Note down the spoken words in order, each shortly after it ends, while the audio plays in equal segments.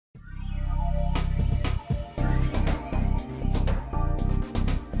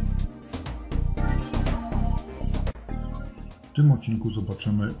W tym odcinku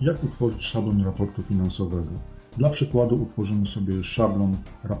zobaczymy, jak utworzyć szablon raportu finansowego. Dla przykładu utworzymy sobie szablon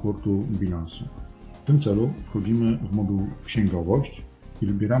raportu bilansu. W tym celu wchodzimy w moduł księgowość i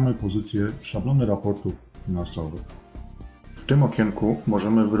wybieramy pozycję szablony raportów finansowych. W tym okienku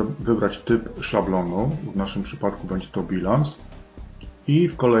możemy wybrać typ szablonu, w naszym przypadku będzie to bilans, i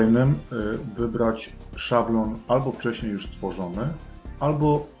w kolejnym wybrać szablon albo wcześniej już stworzony,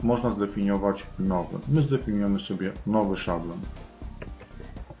 albo można zdefiniować nowy. My zdefiniujemy sobie nowy szablon.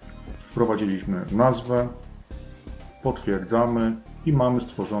 Wprowadziliśmy nazwę, potwierdzamy i mamy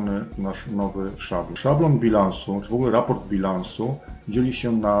stworzony nasz nowy szablon. Szablon bilansu, czy w ogóle raport bilansu dzieli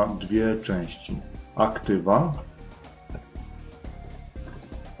się na dwie części. Aktywa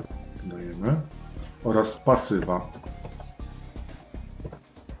dajemy oraz pasywa.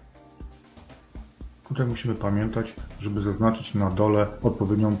 Tutaj musimy pamiętać, żeby zaznaczyć na dole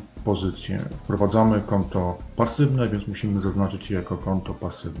odpowiednią pozycję. Wprowadzamy konto pasywne, więc musimy zaznaczyć je jako konto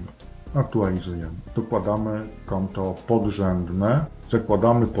pasywne. Aktualizujemy. Dokładamy konto podrzędne.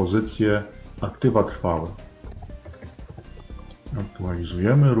 Zakładamy pozycję aktywa trwałe.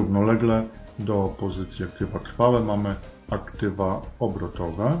 Aktualizujemy. Równolegle do pozycji aktywa trwałe mamy aktywa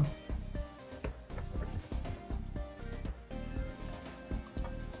obrotowe.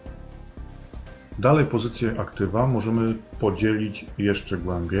 Dalej pozycję aktywa możemy podzielić jeszcze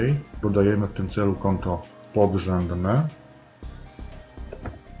głębiej. Dodajemy w tym celu konto podrzędne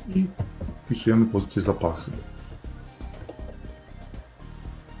i wpisujemy pozycję zapasy.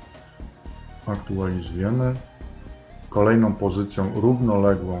 Aktualizujemy. Kolejną pozycją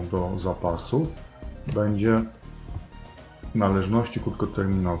równoległą do zapasów będzie należności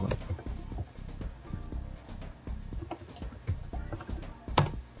krótkoterminowe.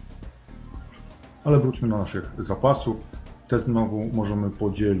 Ale wróćmy do naszych zapasów. Te znowu możemy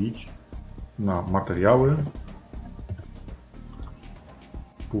podzielić na materiały,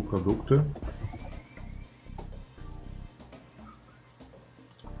 półprodukty.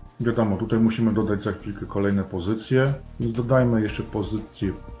 Wiadomo, tutaj musimy dodać za chwilkę kolejne pozycje, więc dodajmy jeszcze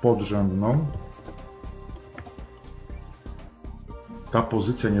pozycję podrzędną. Ta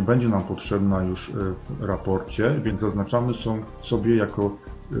pozycja nie będzie nam potrzebna już w raporcie, więc zaznaczamy sobie jako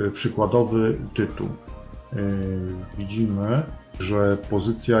przykładowy tytuł. Widzimy, że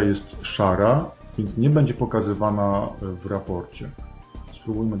pozycja jest szara, więc nie będzie pokazywana w raporcie.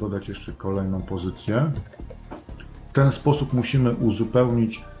 Spróbujmy dodać jeszcze kolejną pozycję. W ten sposób musimy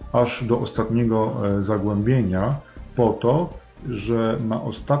uzupełnić aż do ostatniego zagłębienia, po to, że na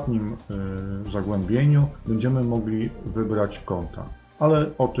ostatnim zagłębieniu będziemy mogli wybrać konta.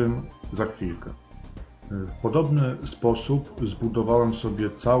 Ale o tym za chwilkę. W podobny sposób zbudowałem sobie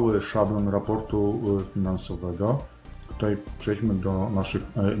cały szablon raportu finansowego. Tutaj przejdźmy do naszych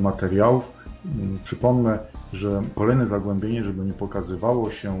materiałów. Przypomnę, że kolejne zagłębienie, żeby nie pokazywało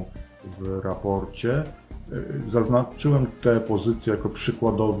się w raporcie, zaznaczyłem tę pozycję jako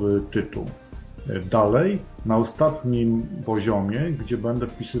przykładowy tytuł. Dalej, na ostatnim poziomie, gdzie będę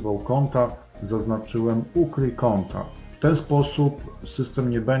wpisywał konta, zaznaczyłem ukryj konta. W ten sposób system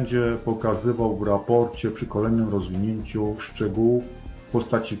nie będzie pokazywał w raporcie przy kolejnym rozwinięciu szczegółów w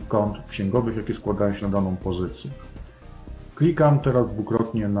postaci kont księgowych, jakie składają się na daną pozycję. Klikam teraz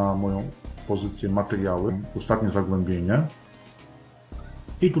dwukrotnie na moją pozycję materiały, ostatnie zagłębienie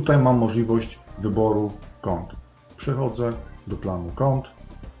i tutaj mam możliwość wyboru kont. Przechodzę do planu kont,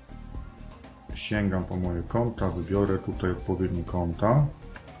 sięgam po moje konta, wybiorę tutaj odpowiednie konta.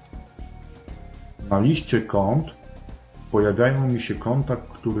 Na liście kont pojawiają mi się konta,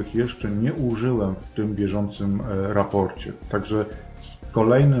 których jeszcze nie użyłem w tym bieżącym raporcie. Także z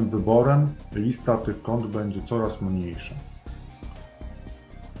kolejnym wyborem lista tych kont będzie coraz mniejsza.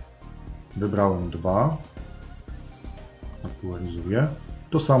 Wybrałem 2. Aktualizuję.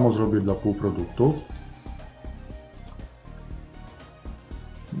 To samo zrobię dla półproduktów.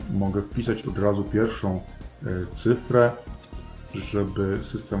 Mogę wpisać od razu pierwszą cyfrę, żeby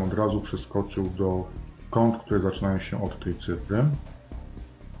system od razu przeskoczył do kont, które zaczynają się od tej cyfry.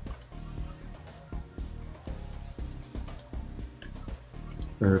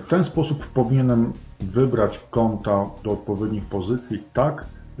 W ten sposób powinienem wybrać konta do odpowiednich pozycji tak,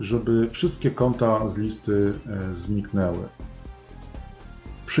 żeby wszystkie konta z listy zniknęły.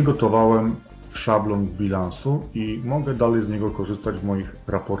 Przygotowałem szablon bilansu i mogę dalej z niego korzystać w moich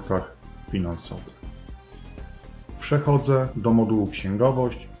raportach finansowych. Przechodzę do modułu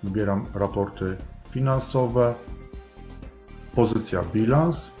księgowość, wybieram raporty finansowe, pozycja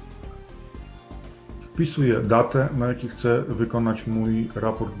bilans, wpisuję datę, na jakiej chcę wykonać mój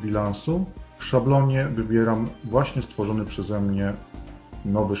raport bilansu. W szablonie wybieram właśnie stworzony przeze mnie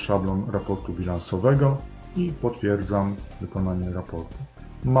nowy szablon raportu bilansowego i potwierdzam wykonanie raportu.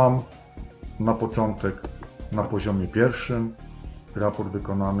 Mam na początek na poziomie pierwszym raport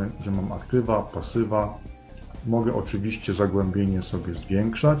wykonany, gdzie mam aktywa, pasywa. Mogę oczywiście zagłębienie sobie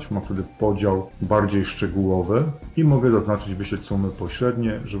zwiększać, mam wtedy podział bardziej szczegółowy i mogę zaznaczyć, wyśleć sumy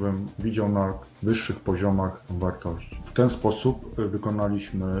pośrednie, żebym widział na wyższych poziomach wartości. W ten sposób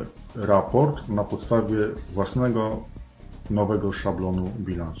wykonaliśmy raport na podstawie własnego nowego szablonu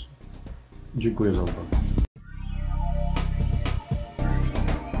bilansu. Dziękuję za uwagę.